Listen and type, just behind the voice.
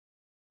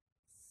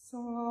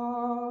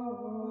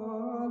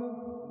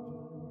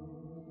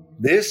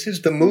This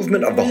is the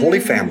movement of the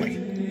Holy Family,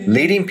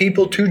 leading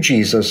people to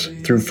Jesus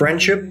through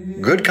friendship,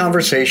 good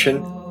conversation,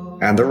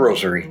 and the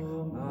Rosary.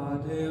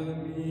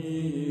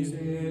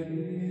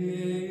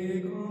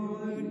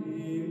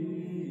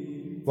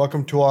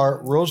 Welcome to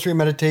our Rosary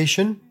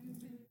Meditation.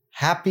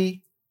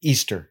 Happy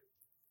Easter.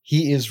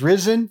 He is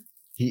risen.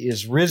 He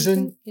is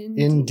risen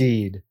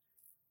indeed.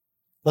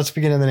 Let's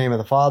begin in the name of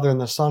the Father,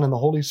 and the Son, and the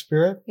Holy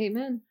Spirit.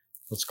 Amen.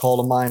 Let's call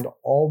to mind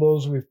all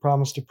those we've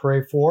promised to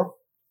pray for,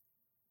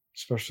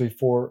 especially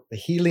for the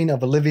healing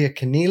of Olivia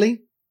Keneally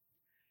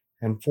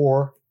and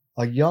for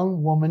a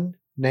young woman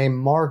named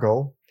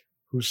Margot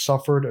who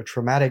suffered a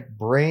traumatic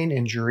brain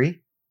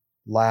injury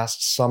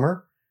last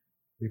summer.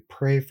 We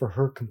pray for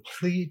her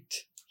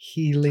complete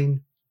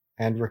healing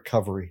and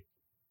recovery.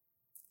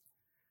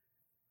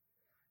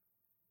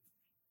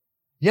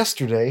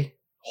 Yesterday,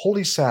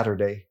 Holy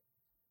Saturday,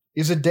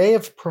 is a day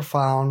of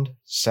profound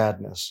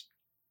sadness.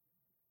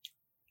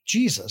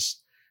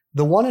 Jesus,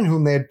 the one in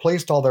whom they had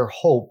placed all their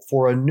hope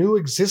for a new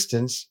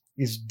existence,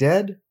 is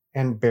dead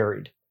and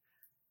buried.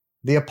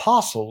 The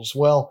apostles,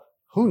 well,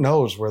 who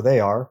knows where they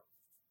are,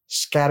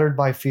 scattered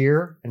by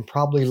fear and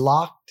probably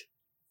locked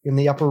in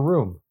the upper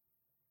room.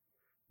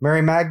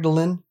 Mary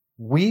Magdalene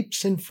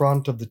weeps in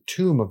front of the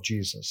tomb of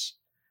Jesus,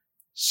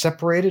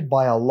 separated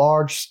by a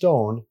large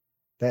stone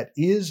that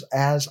is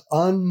as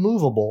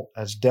unmovable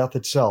as death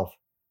itself.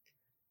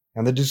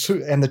 And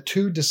the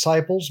two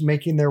disciples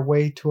making their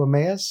way to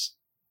Emmaus,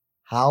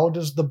 how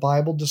does the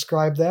Bible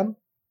describe them?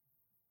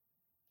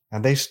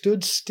 And they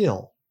stood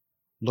still,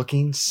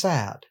 looking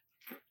sad.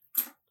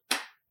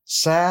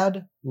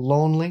 Sad,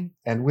 lonely,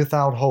 and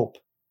without hope.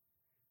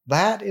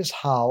 That is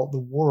how the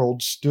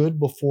world stood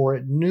before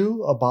it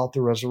knew about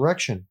the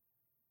resurrection.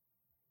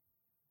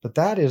 But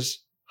that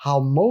is how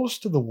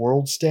most of the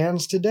world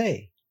stands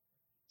today.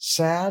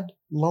 Sad,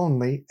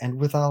 lonely, and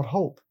without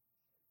hope.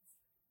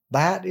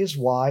 That is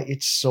why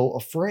it's so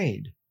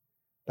afraid.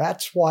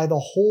 That's why the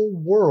whole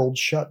world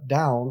shut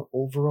down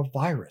over a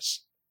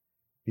virus.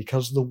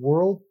 Because the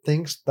world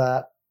thinks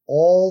that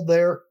all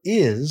there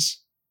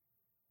is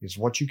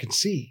what you can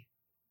see.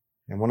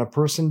 And when a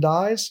person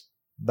dies,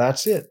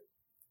 that's it.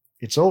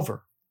 It's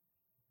over.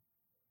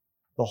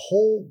 The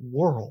whole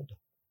world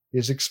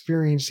is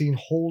experiencing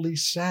Holy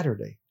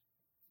Saturday,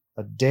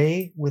 a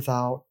day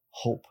without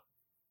hope.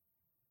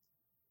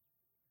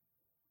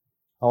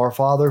 Our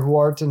Father, who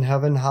art in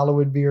heaven,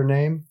 hallowed be your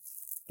name.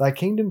 Thy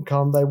kingdom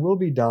come, thy will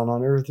be done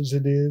on earth as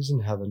it is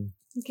in heaven.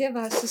 Give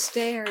us this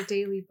day our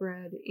daily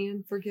bread,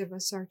 and forgive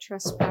us our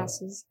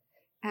trespasses,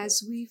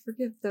 as we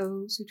forgive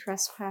those who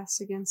trespass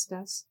against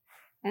us.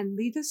 And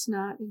lead us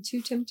not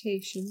into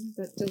temptation,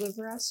 but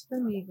deliver us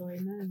from evil.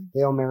 Amen.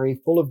 Hail Mary,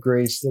 full of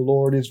grace, the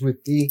Lord is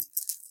with thee.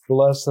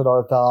 Blessed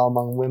art thou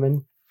among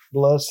women.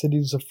 Blessed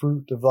is the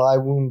fruit of thy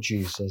womb,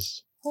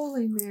 Jesus.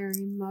 Holy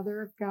Mary,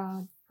 Mother of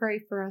God, pray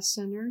for us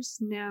sinners,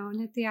 now and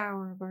at the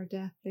hour of our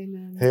death.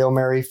 Amen. Hail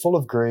Mary, full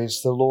of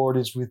grace, the Lord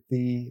is with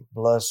thee.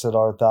 Blessed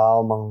art thou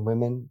among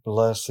women.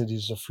 Blessed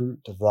is the fruit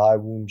of thy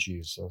womb,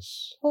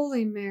 Jesus.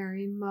 Holy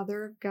Mary,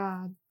 Mother of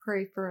God,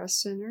 pray for us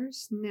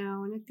sinners,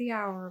 now and at the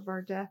hour of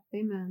our death.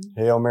 Amen.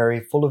 Hail Mary,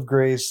 full of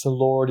grace, the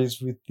Lord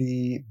is with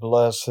thee.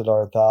 Blessed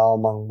art thou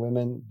among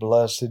women.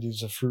 Blessed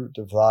is the fruit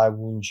of thy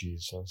womb,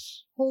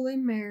 Jesus. Holy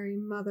Mary,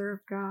 Mother of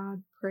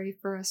God, pray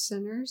for us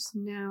sinners,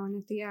 now and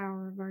at the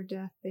hour of our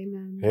death.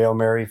 Amen. Hail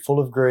Mary, full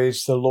of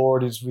grace, the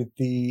Lord is with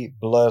thee.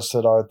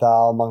 Blessed art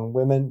thou among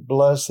women.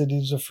 Blessed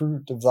is the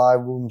fruit of thy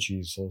womb,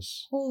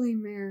 Jesus. Holy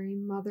Mary,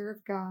 Mother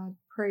of God,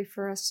 pray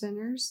for us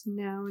sinners,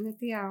 now and at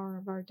the hour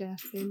of our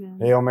death. Amen.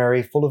 Hail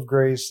Mary, full of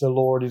grace, the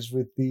Lord is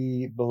with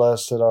thee.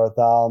 Blessed art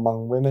thou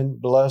among women.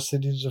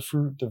 Blessed is the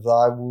fruit of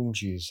thy womb,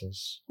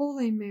 Jesus.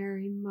 Holy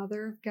Mary,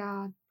 Mother of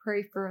God,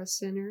 pray for us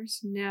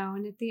sinners, now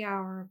and at the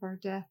hour of our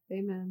death.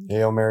 Amen.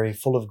 Hail Mary,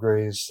 full of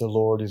grace, the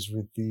Lord is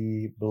with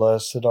thee.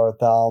 Blessed art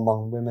thou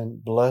among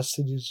women.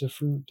 Blessed is the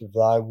fruit of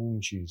thy womb,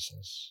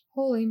 Jesus.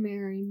 Holy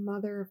Mary,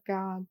 Mother of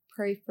God,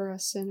 pray for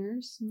us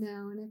sinners,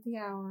 now and at the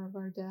hour of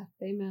our death.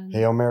 Amen.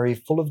 Hail Mary,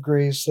 full of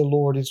grace, the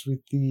Lord is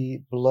with thee.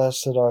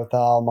 Blessed art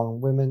thou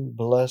among women.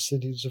 Blessed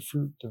is the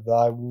fruit of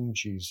thy womb,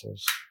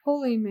 Jesus.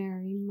 Holy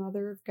Mary,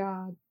 Mother of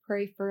God,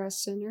 pray for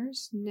us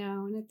sinners,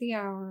 now and at the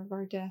hour of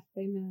our death.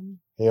 Amen.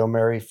 Hail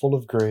Mary, full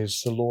of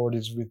grace, the Lord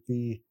is with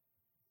thee.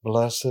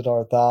 Blessed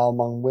art thou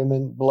among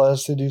women.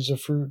 Blessed is the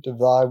fruit of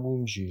thy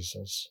womb,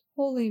 Jesus.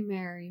 Holy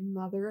Mary,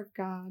 Mother of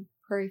God,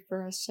 pray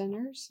for us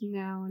sinners,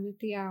 now and at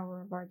the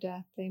hour of our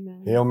death.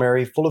 Amen. Hail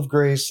Mary, full of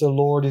grace, the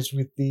Lord is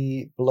with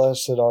thee.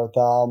 Blessed art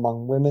thou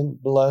among women.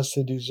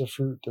 Blessed is the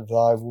fruit of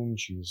thy womb,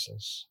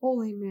 Jesus.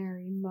 Holy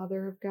Mary,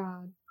 Mother of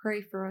God,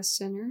 pray for us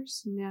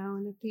sinners, now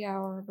and at the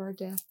hour of our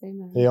death.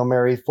 Amen. Hail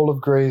Mary, full of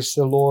grace,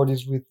 the Lord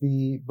is with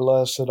thee.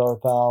 Blessed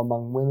art thou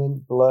among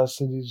women.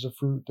 Blessed is the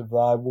fruit of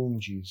thy womb,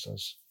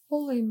 Jesus.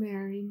 Holy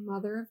Mary,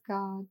 Mother of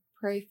God,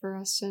 pray for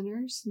us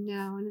sinners,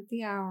 now and at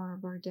the hour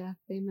of our death.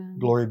 Amen.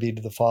 Glory be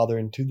to the Father,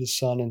 and to the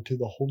Son, and to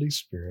the Holy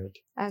Spirit.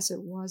 As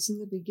it was in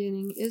the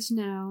beginning, is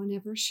now, and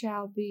ever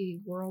shall be,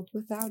 world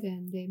without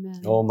end.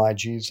 Amen. O my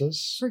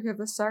Jesus, forgive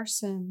us our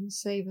sins,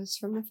 save us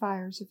from the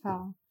fires of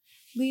hell.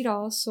 Lead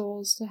all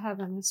souls to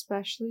heaven,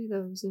 especially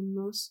those in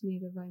most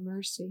need of thy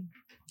mercy.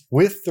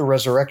 with the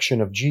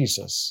resurrection of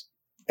Jesus,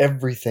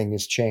 everything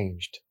is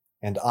changed,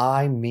 and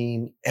I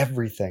mean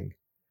everything.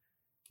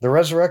 The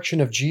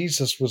resurrection of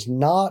Jesus was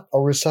not a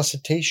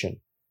resuscitation,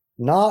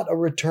 not a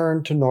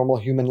return to normal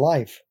human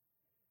life.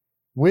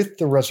 With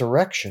the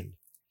resurrection,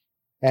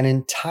 an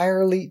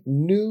entirely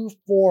new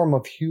form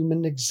of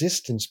human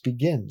existence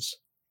begins.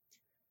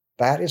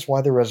 That is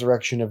why the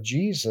resurrection of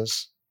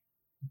Jesus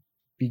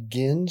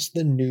begins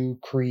the new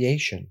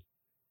creation,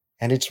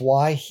 and it's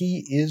why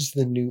he is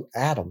the new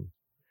Adam.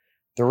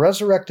 The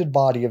resurrected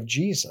body of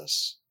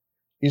Jesus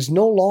is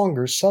no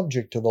longer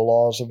subject to the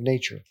laws of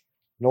nature,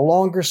 no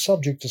longer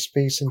subject to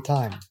space and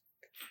time.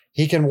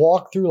 He can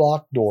walk through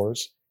locked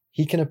doors.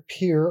 He can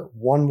appear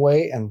one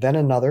way and then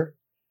another,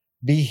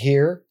 be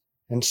here,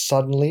 and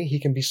suddenly he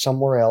can be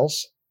somewhere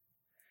else.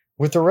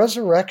 With the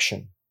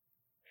resurrection,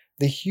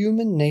 the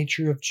human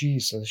nature of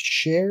Jesus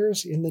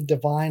shares in the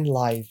divine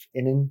life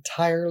in an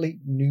entirely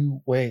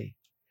new way.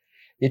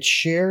 It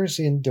shares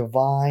in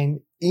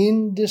divine,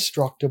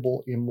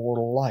 indestructible,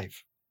 immortal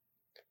life.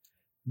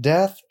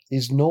 Death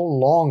is no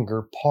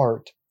longer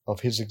part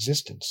of his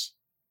existence.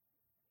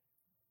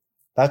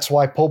 That's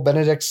why Pope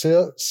Benedict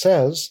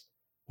says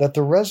that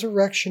the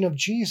resurrection of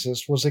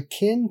Jesus was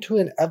akin to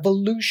an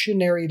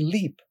evolutionary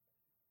leap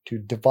to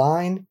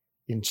divine,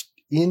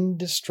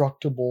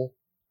 indestructible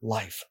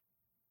life.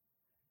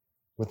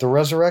 With the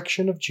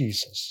resurrection of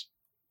Jesus,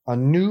 a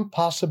new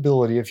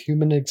possibility of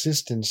human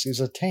existence is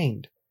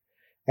attained,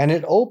 and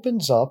it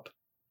opens up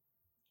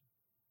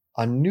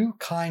a new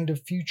kind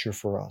of future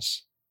for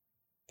us.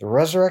 The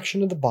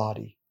resurrection of the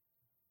body,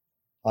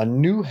 a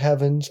new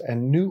heavens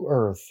and new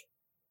earth,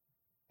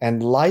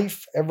 and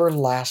life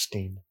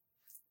everlasting,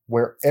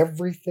 where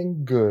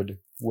everything good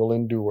will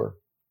endure.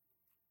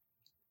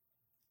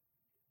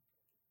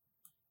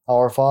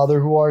 Our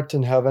Father who art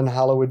in heaven,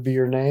 hallowed be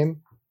your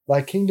name.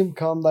 Thy kingdom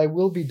come, thy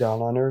will be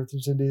done on earth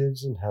as it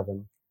is in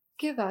heaven.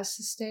 Give us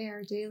this day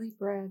our daily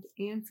bread,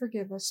 and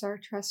forgive us our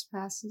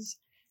trespasses,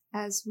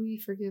 as we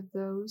forgive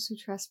those who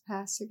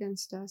trespass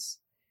against us.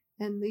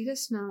 And lead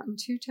us not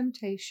into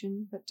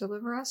temptation, but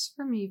deliver us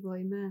from evil.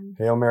 Amen.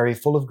 Hail Mary,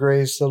 full of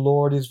grace, the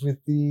Lord is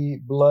with thee.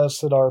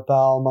 Blessed art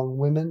thou among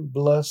women.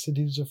 Blessed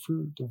is the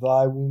fruit of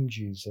thy womb,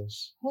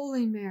 Jesus.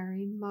 Holy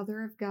Mary,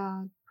 Mother of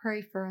God,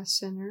 pray for us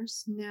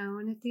sinners, now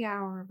and at the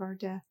hour of our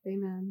death.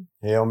 Amen.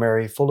 Hail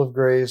Mary, full of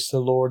grace, the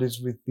Lord is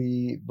with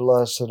thee.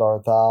 Blessed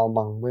art thou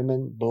among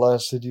women.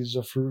 Blessed is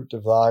the fruit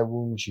of thy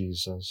womb,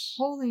 Jesus.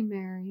 Holy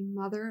Mary,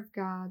 Mother of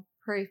God,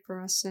 pray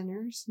for us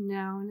sinners,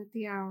 now and at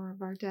the hour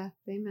of our death.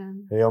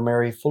 Amen. Hail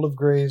Mary, full of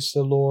grace,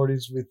 the Lord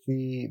is with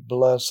thee.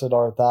 Blessed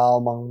art thou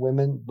among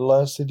women.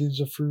 Blessed is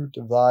the fruit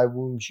of thy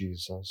womb,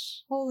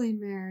 Jesus. Holy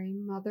Mary,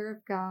 Mother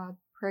of God,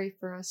 pray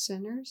for us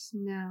sinners,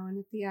 now and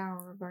at the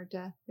hour of our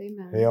death.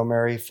 Amen. Hail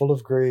Mary, full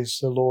of grace,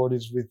 the Lord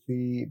is with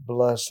thee.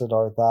 Blessed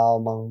art thou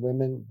among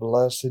women.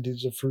 Blessed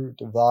is the fruit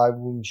of thy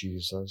womb,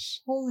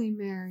 Jesus. Holy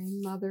Mary,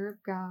 Mother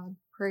of God,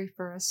 pray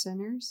for us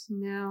sinners,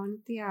 now and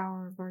at the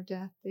hour of our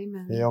death.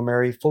 Amen. Hail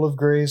Mary, full of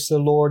grace, the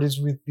Lord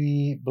is with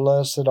thee.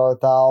 Blessed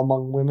art thou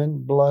among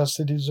women.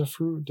 Blessed is the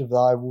fruit of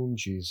thy womb,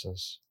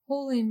 Jesus.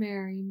 Holy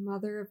Mary,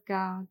 Mother of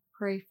God,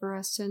 pray for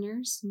us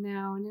sinners,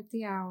 now and at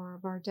the hour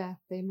of our death.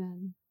 Amen.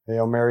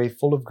 Hail Mary,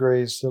 full of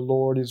grace, the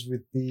Lord is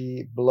with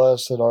thee.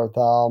 Blessed art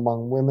thou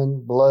among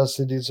women.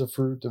 Blessed is the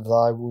fruit of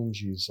thy womb,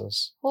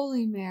 Jesus.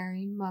 Holy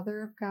Mary,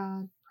 Mother of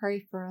God, pray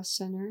for us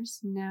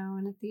sinners, now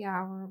and at the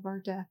hour of our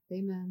death.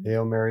 Amen.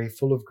 Hail Mary,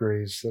 full of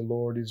grace, the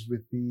Lord is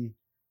with thee.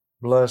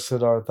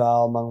 Blessed art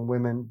thou among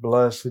women.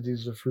 Blessed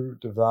is the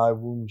fruit of thy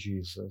womb,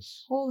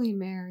 Jesus. Holy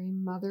Mary,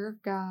 Mother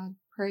of God,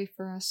 pray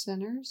for us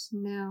sinners,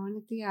 now and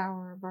at the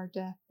hour of our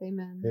death.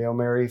 Amen. Hail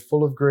Mary,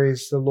 full of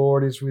grace, the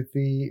Lord is with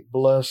thee.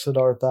 Blessed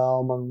art thou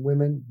among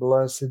women.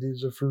 Blessed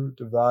is the fruit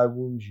of thy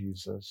womb,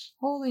 Jesus.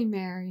 Holy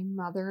Mary,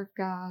 Mother of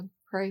God,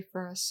 pray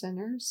for us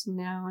sinners,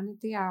 now and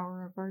at the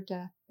hour of our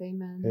death.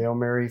 Amen. Hail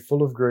Mary,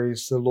 full of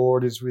grace, the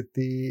Lord is with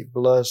thee.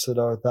 Blessed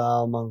art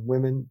thou among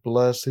women.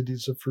 Blessed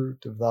is the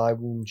fruit of thy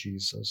womb,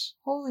 Jesus.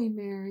 Holy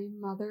Mary,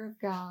 Mother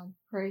of God,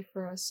 pray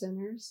for us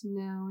sinners,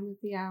 now and at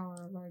the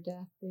hour of our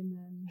death.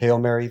 Amen. Hail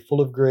Mary, full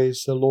of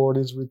grace, the Lord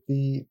is with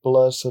thee.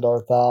 Blessed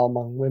art thou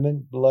among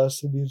women.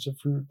 Blessed is the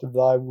fruit of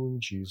thy womb,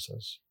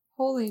 Jesus.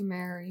 Holy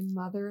Mary,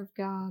 Mother of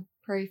God,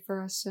 pray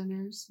for us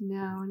sinners,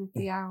 now and at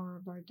the hour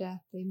of our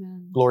death.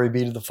 Amen. Glory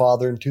be to the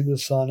Father, and to the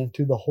Son, and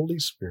to the Holy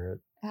Spirit.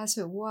 As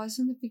it was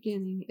in the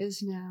beginning,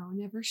 is now,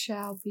 and ever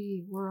shall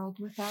be, world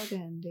without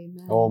end.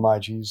 Amen. O my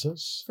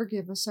Jesus,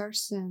 forgive us our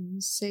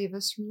sins, save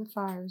us from the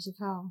fires of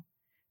hell.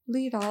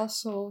 Lead all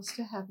souls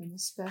to heaven,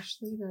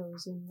 especially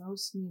those in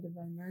most need of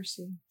thy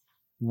mercy.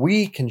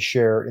 we can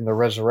share in the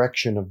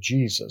resurrection of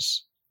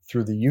Jesus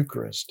through the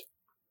Eucharist.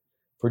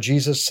 For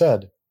Jesus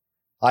said,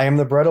 I am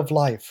the bread of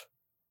life.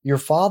 Your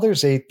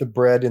fathers ate the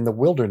bread in the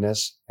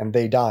wilderness, and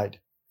they died.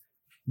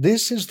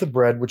 This is the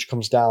bread which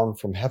comes down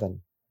from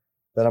heaven,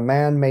 that a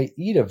man may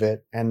eat of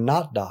it and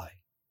not die.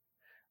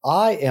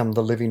 I am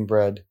the living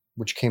bread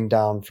which came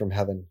down from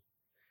heaven.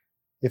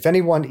 If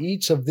anyone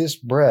eats of this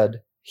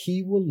bread,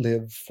 he will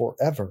live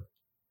forever.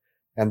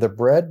 And the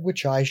bread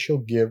which I shall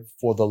give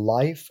for the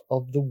life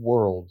of the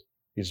world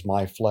is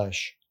my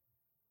flesh.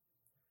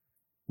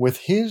 With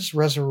his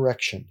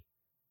resurrection,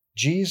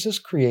 Jesus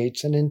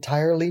creates an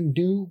entirely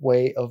new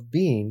way of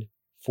being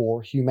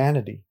for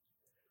humanity.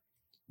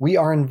 We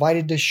are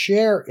invited to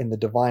share in the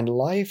divine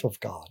life of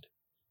God,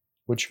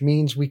 which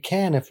means we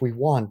can, if we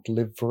want,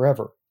 live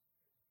forever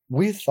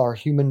with our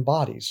human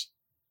bodies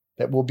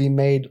that will be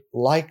made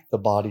like the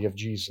body of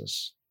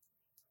Jesus,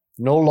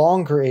 no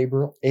longer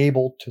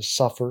able to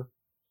suffer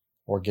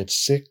or get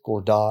sick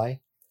or die,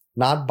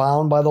 not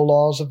bound by the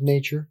laws of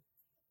nature,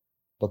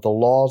 but the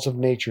laws of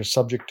nature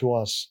subject to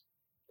us.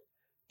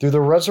 Through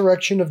the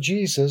resurrection of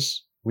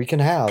Jesus, we can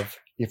have,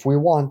 if we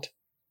want,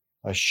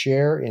 a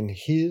share in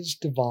his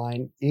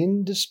divine,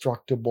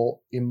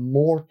 indestructible,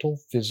 immortal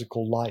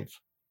physical life.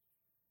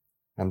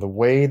 And the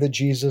way that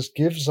Jesus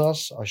gives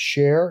us a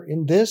share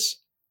in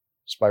this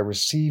is by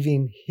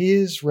receiving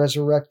his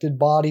resurrected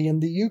body in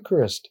the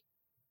Eucharist.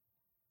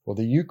 For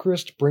the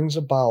Eucharist brings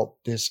about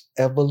this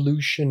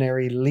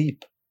evolutionary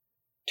leap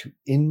to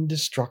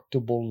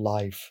indestructible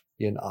life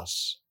in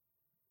us.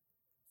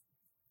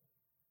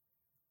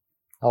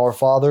 Our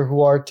Father,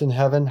 who art in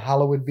heaven,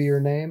 hallowed be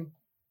your name.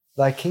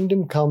 Thy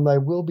kingdom come, thy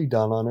will be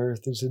done on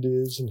earth as it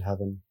is in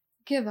heaven.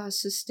 Give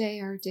us this day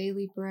our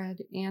daily bread,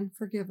 and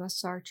forgive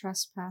us our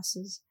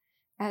trespasses,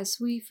 as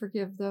we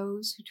forgive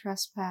those who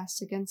trespass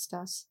against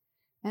us.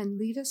 And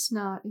lead us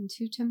not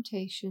into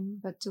temptation,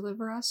 but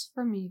deliver us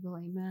from evil.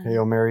 Amen.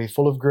 Hail Mary,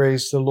 full of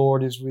grace, the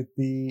Lord is with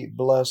thee.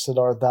 Blessed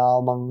art thou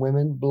among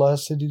women.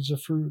 Blessed is the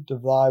fruit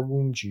of thy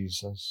womb,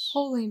 Jesus.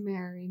 Holy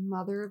Mary,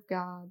 Mother of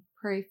God,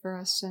 pray for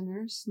us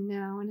sinners,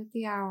 now and at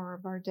the hour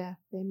of our death.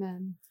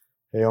 Amen.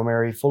 Hail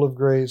Mary, full of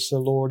grace, the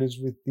Lord is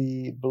with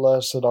thee.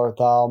 Blessed art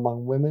thou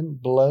among women.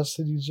 Blessed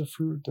is the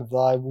fruit of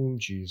thy womb,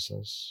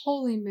 Jesus.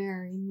 Holy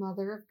Mary,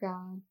 Mother of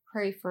God,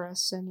 pray for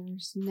us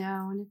sinners,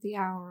 now and at the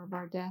hour of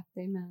our death.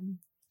 Amen.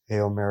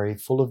 Hail Mary,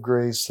 full of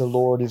grace, the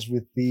Lord is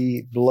with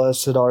thee.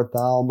 Blessed art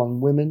thou among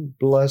women.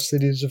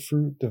 Blessed is the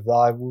fruit of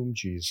thy womb,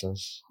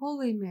 Jesus.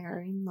 Holy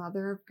Mary,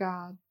 Mother of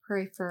God,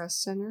 pray for us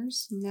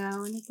sinners,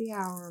 now and at the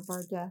hour of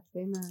our death.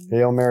 Amen.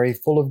 Hail Mary,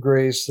 full of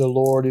grace, the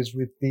Lord is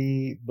with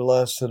thee.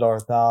 Blessed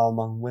art thou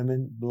among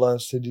women.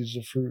 Blessed is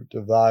the fruit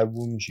of thy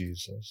womb,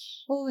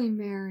 Jesus. Holy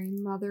Mary,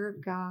 Mother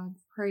of God,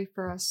 pray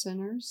for us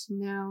sinners,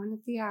 now and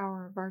at the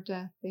hour of our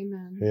death.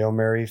 Amen. Hail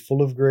Mary,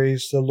 full of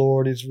grace, the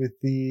Lord is with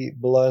thee.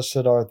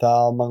 Blessed art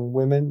thou among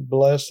women.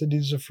 Blessed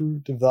is the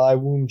fruit of thy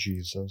womb,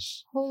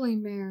 Jesus. Holy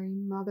Mary,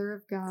 Mother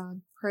of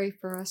God, pray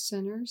for us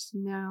sinners,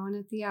 now and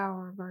at the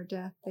hour of our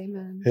death.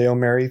 Amen. Hail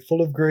Mary,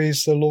 full of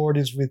grace, the Lord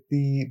is with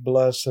thee.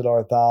 Blessed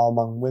art thou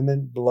among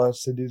women.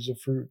 Blessed is the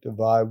fruit of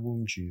thy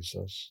womb,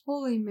 Jesus.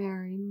 Holy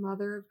Mary,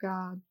 Mother of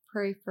God,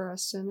 pray for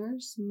us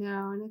sinners,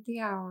 now and at the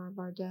hour of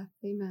our death.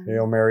 Amen.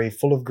 Hail Mary,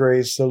 full of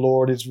grace, the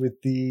Lord is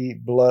with thee.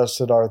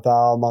 Blessed art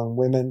thou among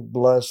women.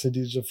 Blessed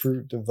is the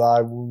fruit of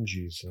thy womb,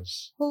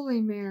 Jesus.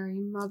 Holy Mary,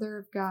 Mother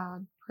of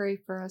God, pray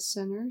for us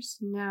sinners,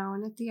 now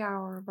and at the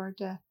hour of our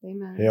death.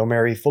 Amen. Hail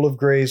Mary, full of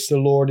grace, the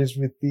Lord is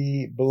with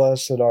thee.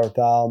 Blessed art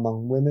thou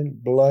among women.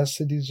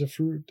 Blessed is the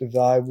fruit of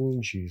thy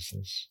womb,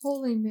 Jesus.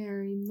 Holy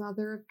Mary,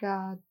 Mother of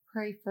God,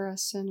 pray for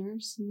us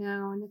sinners,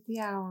 now and at the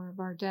hour of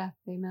our death.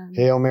 Amen.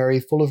 Hail Mary,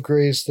 full of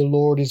grace, the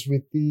Lord is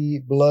with thee.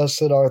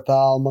 Blessed art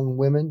thou among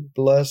women.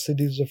 Blessed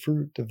is the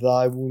fruit of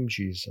thy womb,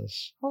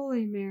 Jesus.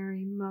 Holy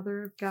Mary,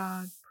 Mother of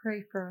God,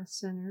 pray for us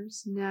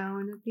sinners, now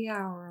and at the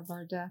hour of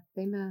our death.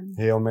 Amen.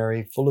 Hail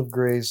Mary, full of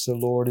grace, the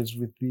Lord is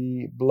with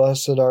thee.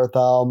 Blessed art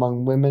thou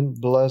among women.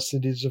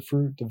 Blessed is the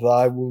fruit of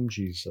thy womb,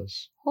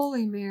 Jesus.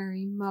 Holy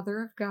Mary,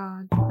 Mother of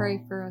God,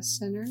 pray for us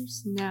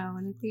sinners, now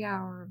and at the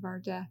hour of our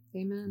death.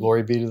 Amen.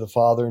 Glory be to the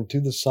Father, and to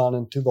the Son,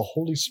 and to the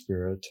Holy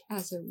Spirit.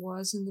 As it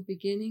was in the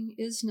beginning,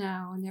 is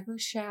now, and ever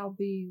shall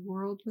be,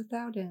 world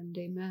without end.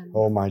 Amen.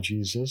 O my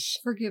Jesus,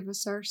 forgive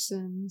us our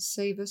sins,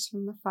 save us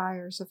from the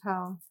fires of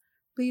hell.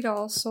 Lead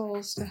all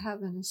souls to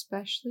heaven,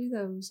 especially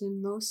those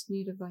in most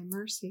need of thy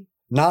mercy.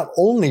 not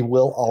only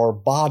will our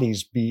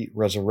bodies be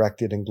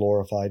resurrected and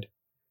glorified,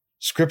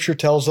 Scripture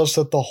tells us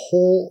that the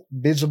whole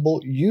visible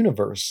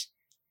universe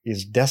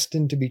is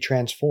destined to be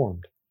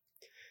transformed.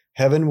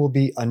 Heaven will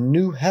be a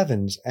new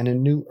heavens and a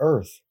new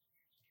earth.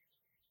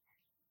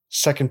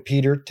 2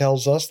 Peter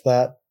tells us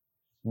that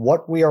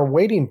what we are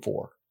waiting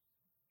for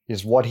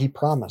is what he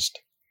promised.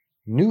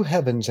 New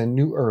heavens and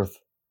new earth,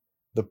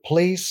 the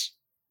place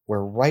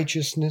where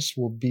righteousness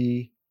will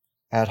be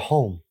at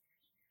home.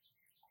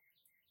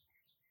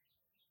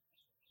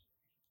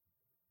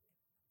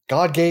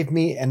 God gave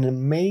me an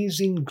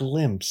amazing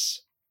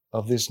glimpse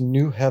of this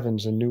new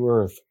heavens and new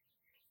earth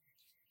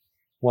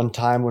one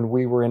time when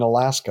we were in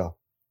Alaska.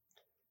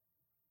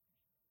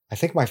 I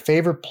think my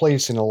favorite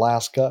place in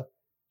Alaska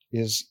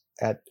is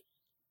at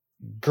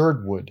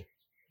Girdwood.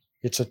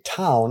 It's a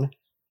town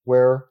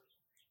where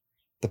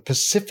the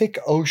Pacific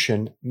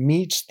Ocean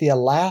meets the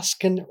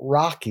Alaskan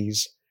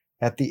Rockies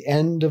at the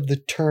end of the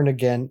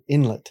Turnagain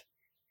Inlet.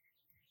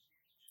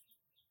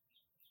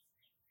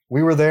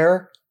 We were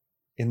there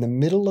in the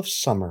middle of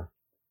summer,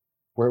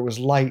 where it was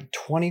light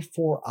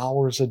 24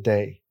 hours a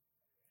day.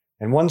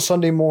 And one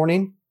Sunday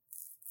morning,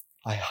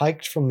 I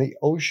hiked from the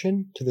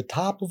ocean to the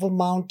top of a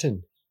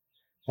mountain,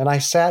 and I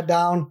sat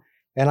down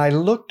and I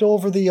looked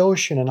over the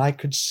ocean, and I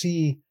could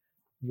see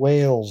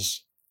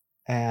whales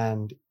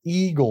and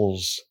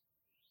eagles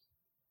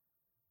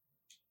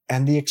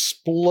and the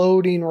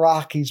exploding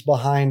Rockies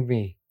behind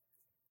me.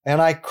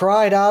 And I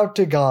cried out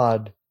to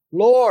God,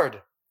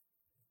 "Lord,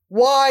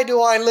 why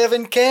do I live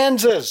in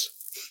Kansas?"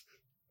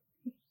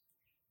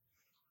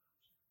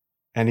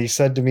 And he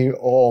said to me,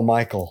 "Oh,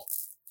 Michael,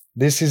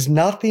 this is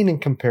nothing in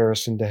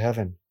comparison to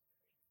heaven,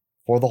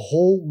 for the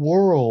whole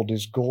world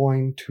is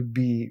going to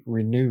be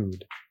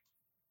renewed.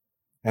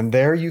 And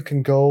there you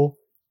can go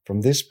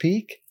from this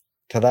peak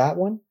to that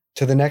one,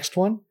 to the next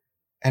one,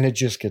 and it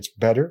just gets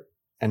better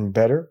and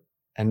better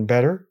and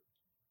better.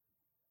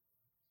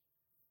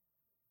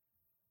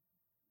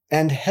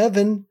 And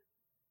heaven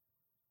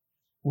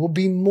will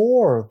be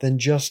more than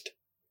just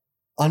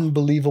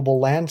unbelievable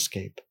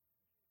landscape.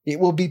 It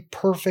will be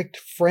perfect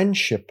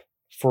friendship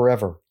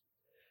forever.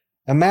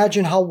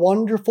 Imagine how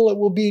wonderful it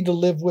will be to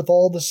live with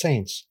all the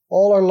saints,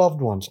 all our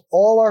loved ones,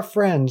 all our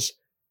friends,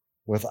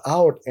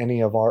 without any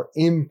of our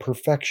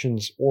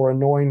imperfections or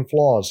annoying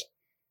flaws,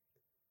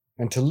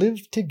 and to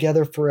live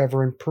together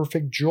forever in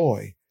perfect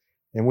joy,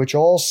 in which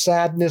all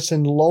sadness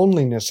and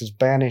loneliness is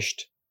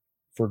banished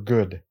for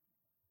good.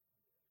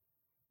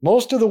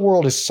 Most of the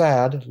world is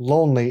sad,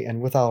 lonely,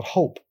 and without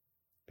hope,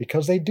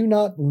 because they do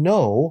not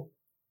know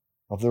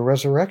of the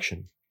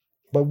resurrection.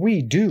 But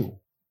we do.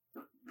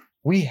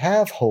 We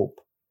have hope.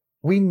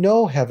 We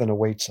know heaven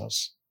awaits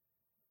us.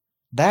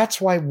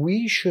 That's why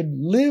we should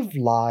live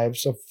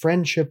lives of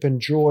friendship and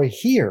joy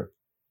here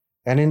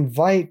and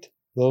invite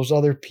those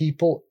other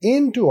people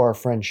into our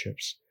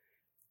friendships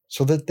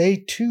so that they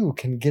too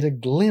can get a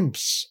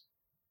glimpse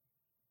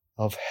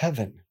of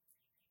heaven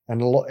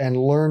and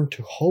learn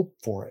to hope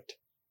for it.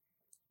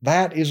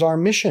 That is our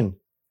mission,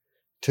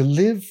 to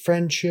live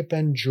friendship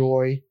and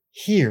joy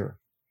here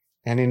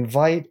and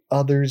invite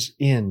others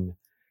in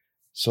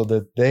so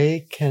that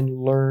they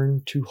can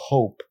learn to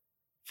hope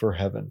for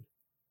heaven.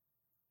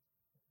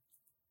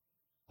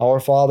 Our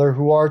Father,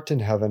 who art in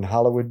heaven,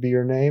 hallowed be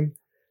your name.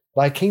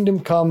 Thy kingdom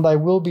come, thy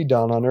will be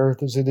done on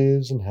earth as it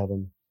is in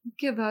heaven.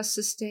 Give us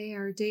this day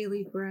our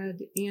daily bread,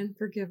 and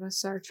forgive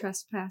us our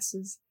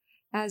trespasses,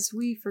 as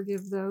we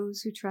forgive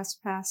those who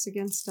trespass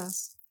against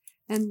us.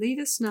 And lead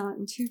us not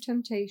into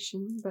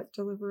temptation, but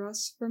deliver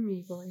us from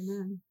evil.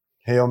 Amen.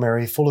 Hail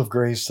Mary, full of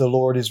grace, the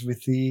Lord is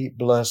with thee.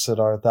 Blessed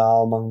art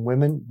thou among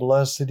women.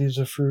 Blessed is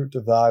the fruit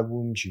of thy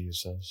womb,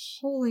 Jesus.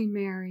 Holy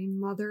Mary,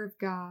 Mother of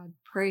God,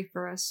 pray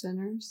for us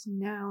sinners,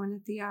 now and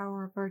at the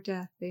hour of our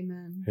death.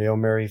 Amen. Hail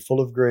Mary,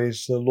 full of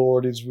grace, the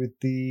Lord is with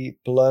thee.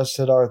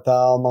 Blessed art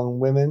thou among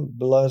women.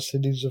 Blessed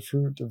is the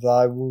fruit of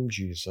thy womb,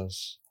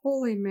 Jesus.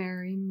 Holy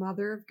Mary,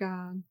 Mother of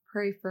God,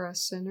 pray for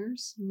us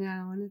sinners,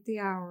 now and at the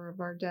hour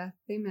of our death.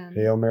 Amen.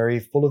 Hail Mary,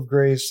 full of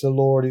grace, the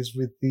Lord is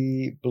with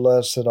thee.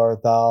 Blessed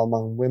art thou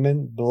among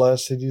women.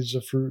 Blessed is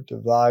the fruit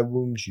of thy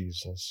womb,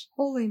 Jesus.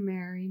 Holy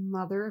Mary,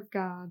 Mother of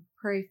God,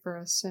 pray for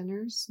us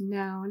sinners,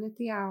 now and at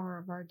the hour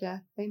of our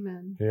death.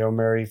 Amen. Hail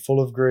Mary, full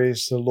of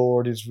grace, the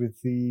Lord is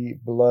with thee.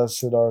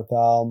 Blessed art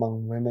thou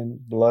among women.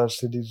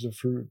 Blessed is the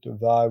fruit of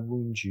thy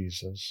womb,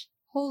 Jesus.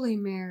 Holy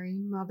Mary,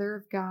 Mother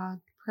of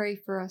God, pray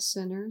for us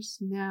sinners,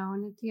 now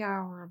and at the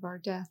hour of our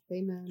death.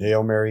 Amen.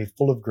 Hail Mary,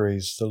 full of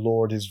grace, the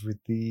Lord is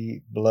with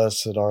thee.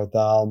 Blessed art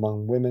thou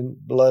among women.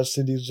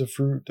 Blessed is the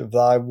fruit of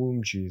thy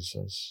womb,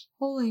 Jesus.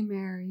 Holy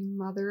Mary,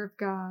 Mother of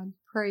God,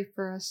 pray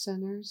for us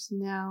sinners,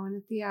 now and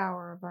at the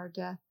hour of our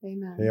death.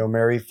 Amen. Hail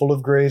Mary, full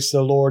of grace,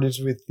 the Lord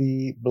is with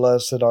thee.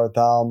 Blessed art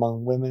thou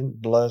among women.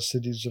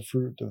 Blessed is the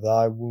fruit of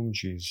thy womb,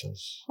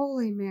 Jesus.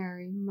 Holy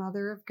Mary,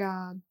 Mother of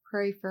God,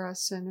 pray for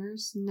us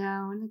sinners,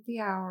 now and at the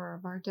hour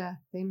of our death.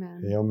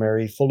 Amen. Hail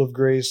Mary, full of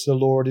grace, the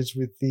Lord is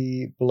with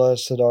thee.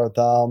 Blessed art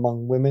thou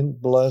among women.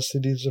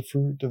 Blessed is the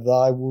fruit of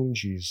thy womb,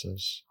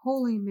 Jesus.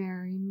 Holy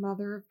Mary,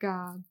 Mother of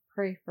God,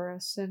 pray for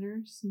us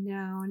sinners,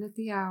 now and at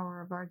the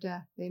hour of our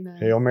death. Amen.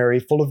 Hail Mary,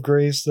 full of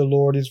grace, the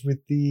Lord is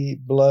with thee.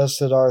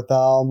 Blessed art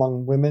thou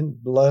among women.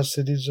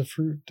 Blessed is the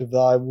fruit of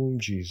thy womb,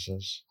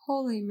 Jesus.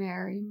 Holy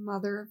Mary,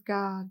 Mother of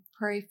God,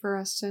 pray for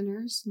us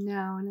sinners,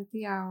 now and at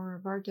the hour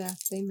of our death.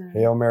 Amen.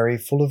 Hail Mary,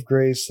 full of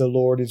grace, the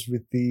Lord is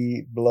with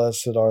thee.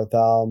 Blessed art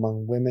thou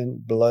among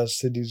women.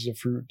 Blessed is the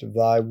fruit of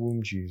thy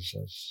womb,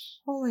 Jesus.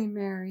 Holy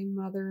Mary,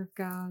 Mother of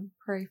God,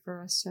 pray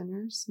for us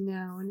sinners,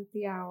 now and at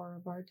the hour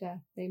of our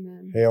death.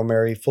 Amen. Hail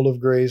Mary, full of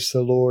grace,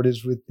 the Lord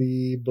is with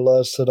thee.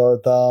 Blessed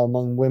art thou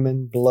among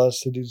women.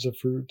 Blessed is the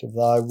fruit of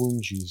thy womb,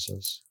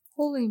 Jesus.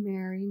 Holy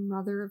Mary,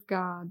 Mother of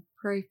God,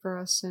 pray for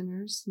us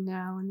sinners,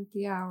 now and at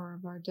the hour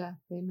of our death.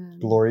 Amen.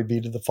 Glory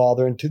be to the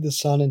Father, and to the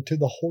Son, and to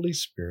the Holy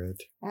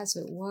Spirit. As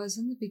it was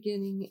in the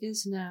beginning,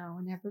 is now,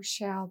 and ever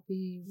shall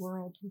be,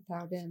 world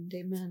without end.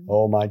 Amen.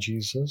 O my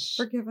Jesus,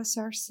 Forgive us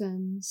our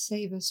sins,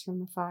 save us from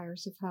the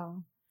fires of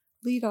hell.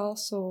 Lead all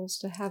souls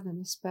to heaven,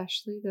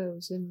 especially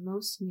those in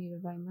most need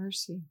of thy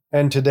mercy.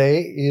 and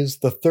today is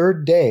the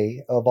third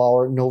day of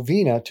our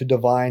novena to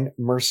Divine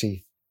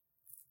Mercy.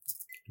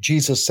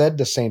 Jesus said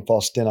to St.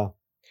 Faustina,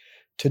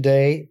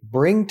 "Today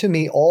bring to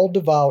me all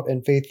devout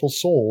and faithful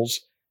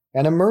souls,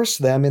 and immerse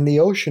them in the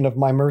ocean of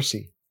my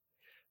mercy."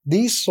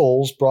 These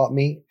souls brought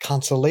me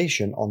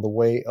consolation on the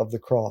way of the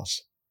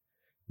cross.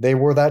 They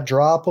were that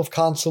drop of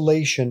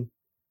consolation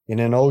in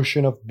an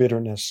ocean of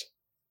bitterness.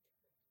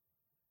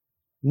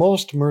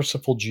 Most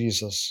merciful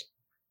Jesus,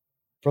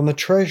 from the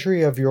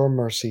treasury of your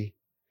mercy,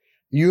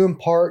 you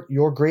impart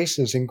your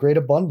graces in great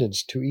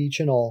abundance to each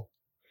and all.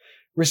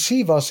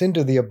 Receive us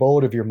into the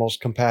abode of your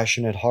most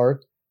compassionate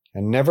heart,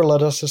 and never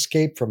let us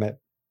escape from it.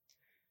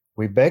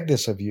 We beg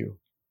this of you,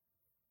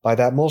 by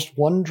that most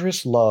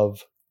wondrous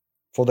love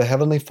for the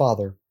Heavenly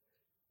Father,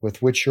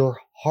 with which your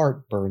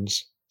heart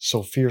burns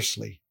so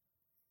fiercely.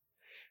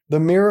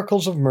 The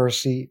miracles of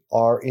mercy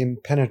are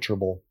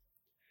impenetrable.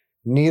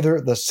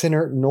 Neither the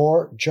sinner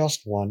nor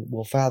just one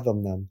will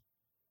fathom them.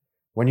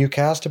 When you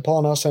cast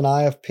upon us an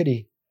eye of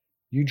pity,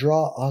 you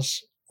draw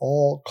us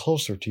all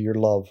closer to your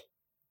love.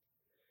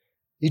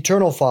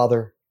 Eternal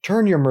Father,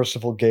 turn your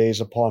merciful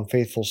gaze upon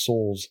faithful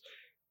souls,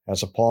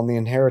 as upon the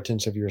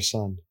inheritance of your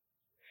Son.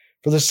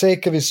 For the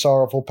sake of his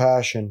sorrowful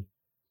passion,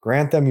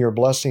 grant them your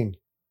blessing,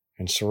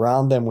 and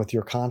surround them with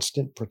your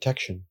constant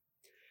protection.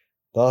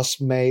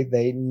 Thus may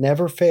they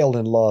never fail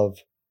in love,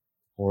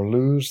 or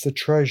lose the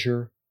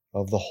treasure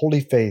of the holy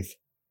faith,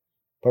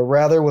 but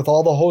rather with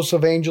all the hosts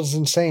of angels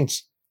and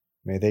saints,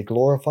 may they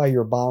glorify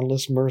your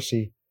boundless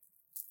mercy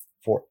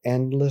for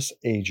endless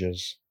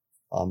ages.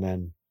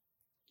 Amen.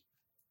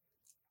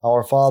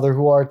 Our Father,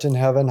 who art in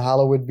heaven,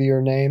 hallowed be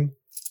your name.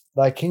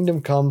 Thy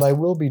kingdom come, thy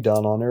will be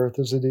done on earth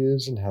as it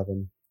is in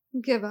heaven.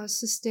 Give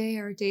us this day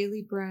our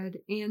daily bread,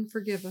 and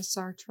forgive us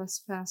our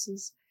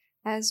trespasses,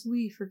 as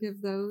we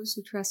forgive those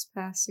who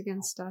trespass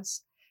against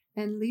us.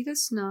 And lead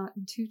us not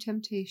into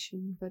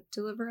temptation, but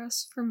deliver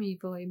us from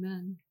evil.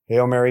 Amen.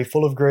 Hail Mary,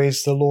 full of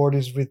grace, the Lord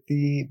is with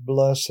thee.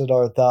 Blessed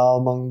art thou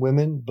among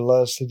women.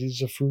 Blessed is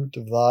the fruit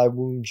of thy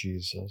womb,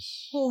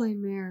 Jesus. Holy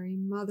Mary,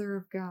 Mother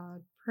of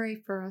God, pray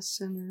for us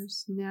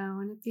sinners, now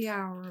and at the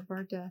hour of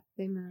our death.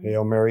 Amen.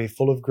 Hail Mary,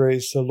 full of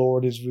grace, the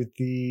Lord is with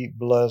thee.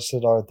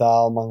 Blessed art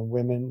thou among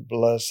women.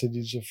 Blessed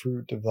is the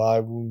fruit of thy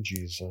womb,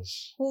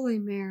 Jesus. Holy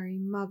Mary,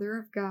 Mother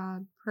of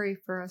God, pray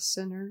for us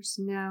sinners,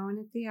 now and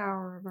at the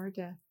hour of our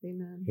death.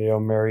 Amen. Hail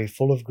Mary,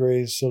 full of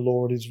grace, the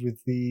Lord is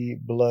with thee.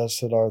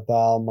 Blessed art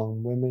thou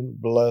among women.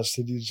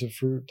 Blessed is the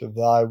fruit of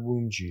thy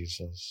womb,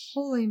 Jesus.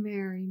 Holy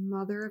Mary,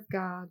 Mother of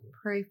God,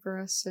 pray for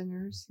us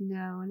sinners,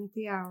 now and at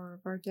the hour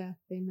of our death.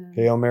 Amen.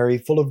 Hail Mary,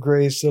 full of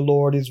grace, the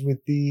Lord is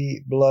with thee.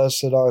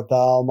 Blessed art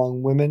thou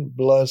among women.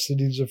 Blessed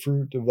is the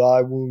fruit of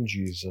thy womb,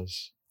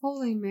 Jesus.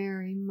 Holy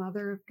Mary,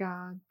 Mother of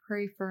God,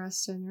 pray for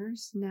us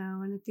sinners,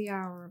 now and at the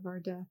hour of our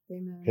death.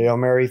 Amen. Hail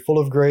Mary, full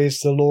of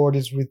grace, the Lord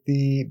is with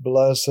thee.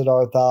 Blessed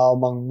art thou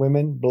among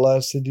women.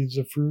 Blessed is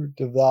the fruit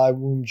of thy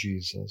womb,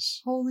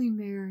 Jesus. Holy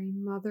Mary,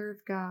 Mother of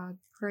God,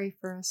 pray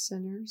for us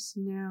sinners,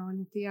 now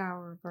and at the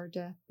hour of our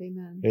death.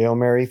 Amen. Hail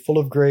Mary, full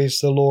of grace,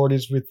 the Lord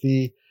is with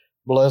thee.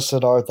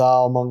 Blessed art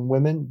thou among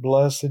women.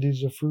 Blessed is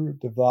the fruit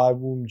of thy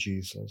womb,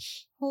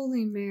 Jesus.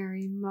 Holy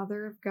Mary,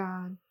 Mother of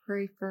God,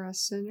 pray for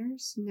us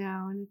sinners,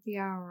 now and at the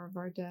hour of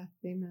our death.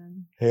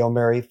 Amen. Hail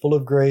Mary, full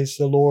of grace,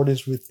 the Lord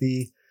is with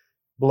thee.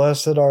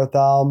 Blessed art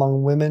thou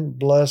among women.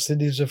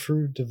 Blessed is the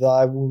fruit of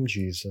thy womb,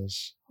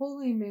 Jesus.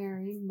 Holy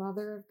Mary,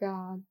 Mother of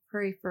God,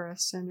 pray for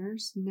us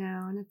sinners,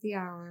 now and at the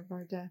hour of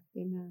our death.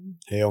 Amen.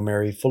 Hail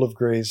Mary, full of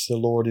grace, the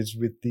Lord is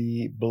with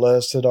thee.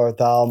 Blessed art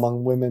thou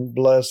among women.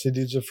 Blessed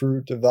is the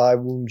fruit of thy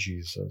womb,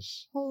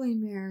 Jesus. Holy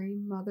Mary,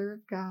 Mother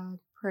of God,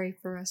 pray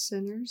for us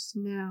sinners,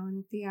 now and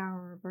at the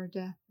hour of our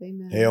death.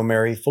 Amen. Hail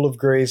Mary, full of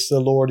grace, the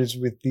Lord is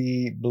with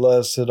thee.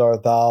 Blessed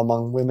art thou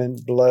among women.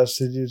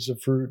 Blessed is the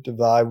fruit of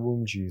thy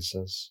womb,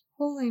 Jesus.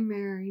 Holy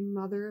Mary,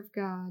 Mother of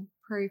God,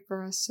 pray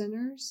for us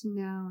sinners,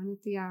 now and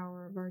at the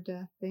hour of our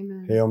death.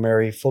 Amen. Hail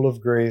Mary, full of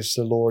grace,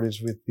 the Lord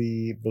is with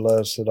thee.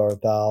 Blessed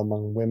art thou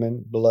among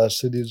women.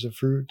 Blessed is the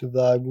fruit of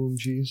thy womb,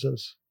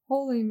 Jesus.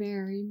 Holy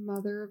Mary,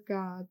 Mother of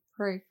God,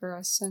 pray for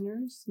us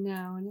sinners,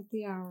 now and at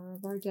the hour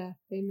of our death.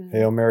 Amen.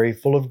 Hail Mary,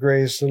 full of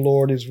grace, the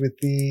Lord is with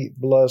thee.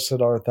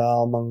 Blessed art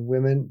thou among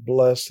women.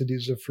 Blessed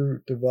is the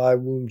fruit of thy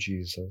womb,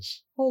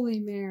 Jesus.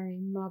 Holy Mary,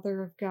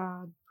 Mother of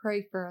God,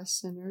 pray for us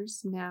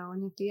sinners, now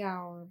and at the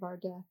hour of our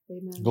death.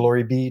 Amen.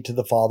 Glory be to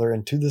the Father,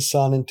 and to the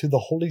Son, and to the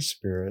Holy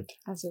Spirit.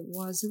 As it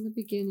was in the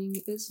beginning,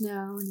 is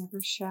now, and ever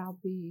shall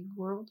be,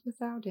 world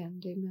without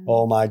end. Amen.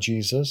 O my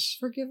Jesus,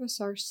 Forgive us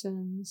our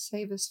sins,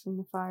 save us from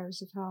the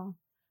fires of hell.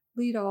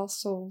 Lead all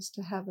souls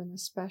to heaven,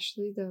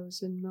 especially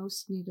those in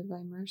most need of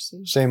thy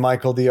mercy. Saint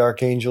Michael the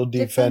Archangel,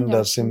 defend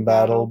us in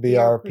battle. Be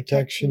our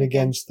protection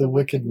against the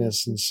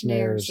wickedness and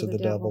snares of the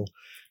devil.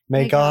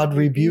 May God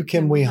rebuke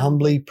him, we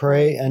humbly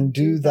pray, and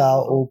do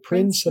thou, O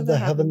Prince of the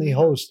heavenly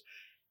host,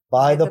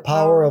 by the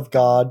power of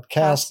God,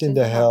 cast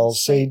into hell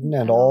Satan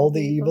and all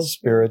the evil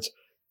spirits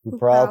who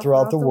prowl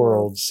throughout the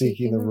world,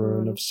 seeking the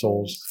ruin of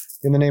souls.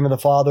 In the name of the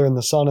Father, and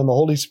the Son, and the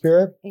Holy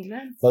Spirit,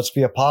 Amen. let's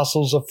be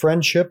apostles of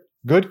friendship,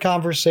 good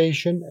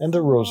conversation, and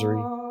the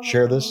rosary.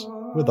 Share this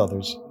with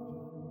others.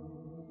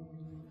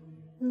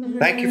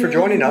 Thank you for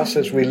joining us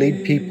as we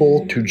lead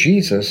people to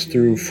Jesus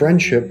through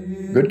friendship,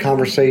 good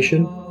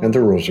conversation, and the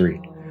rosary.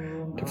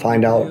 To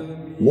find out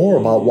more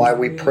about why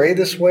we pray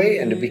this way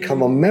and to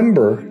become a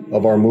member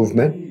of our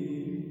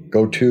movement,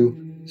 go to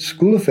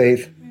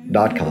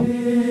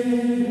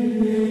schooloffaith.com.